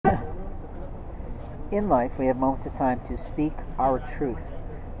In life, we have moments of time to speak our truth.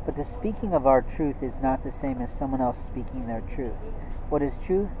 But the speaking of our truth is not the same as someone else speaking their truth. What is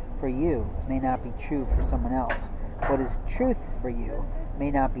truth for you may not be true for someone else. What is truth for you may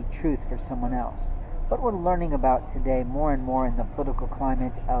not be truth for someone else. What we're learning about today more and more in the political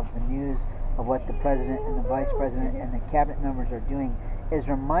climate of the news of what the president and the vice president and the cabinet members are doing is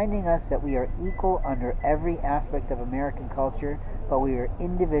reminding us that we are equal under every aspect of American culture, but we are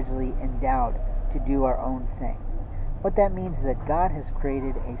individually endowed to do our own thing. What that means is that God has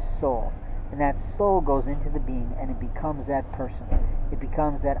created a soul, and that soul goes into the being and it becomes that person. It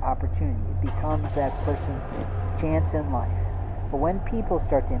becomes that opportunity. It becomes that person's chance in life. But when people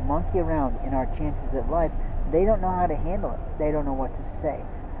start to monkey around in our chances at life, they don't know how to handle it. They don't know what to say.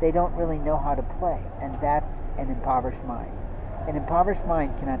 They don't really know how to play, and that's an impoverished mind. An impoverished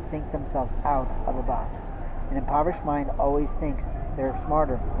mind cannot think themselves out of a box. An impoverished mind always thinks they're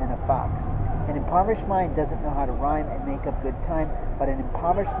smarter than a fox. An impoverished mind doesn't know how to rhyme and make up good time, but an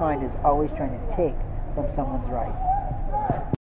impoverished mind is always trying to take from someone's rights.